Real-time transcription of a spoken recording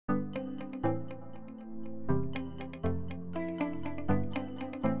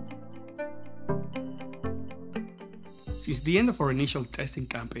Since the end of our initial testing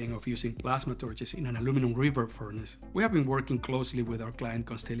campaign of using plasma torches in an aluminum reverb furnace, we have been working closely with our client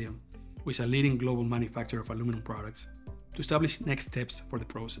𝗘𝗹𝗲𝗰, who is a leading global manufacturer of aluminum products, to establish next steps for the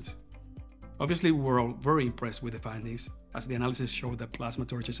process. Obviously, we were all very impressed with the findings, as the analysis showed that plasma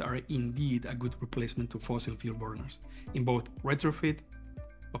torches are indeed a good replacement to fossil fuel burners, in both retrofit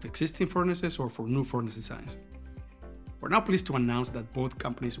of existing furnaces or for new furnace designs. We're now pleased to announce that both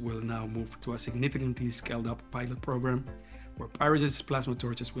companies will now move to a significantly scaled-up pilot program, where PyroGenesis plasma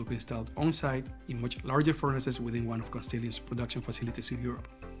torches will be installed on-site in much larger furnaces within one of 𝗘𝗋𝗲𝗰's production facilities in Europe.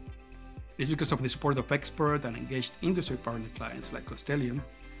 It is because of the support of expert and engaged industry partner clients like 𝗘𝗋𝗲𝗰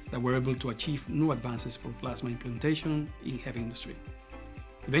that we're able to achieve new advances for plasma implementation in heavy industry.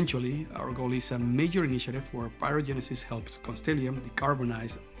 Eventually, our goal is a major initiative where PyroGenesis helps 𝗘𝗋𝗲𝗰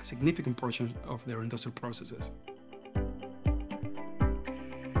decarbonize a significant portion of their industrial processes.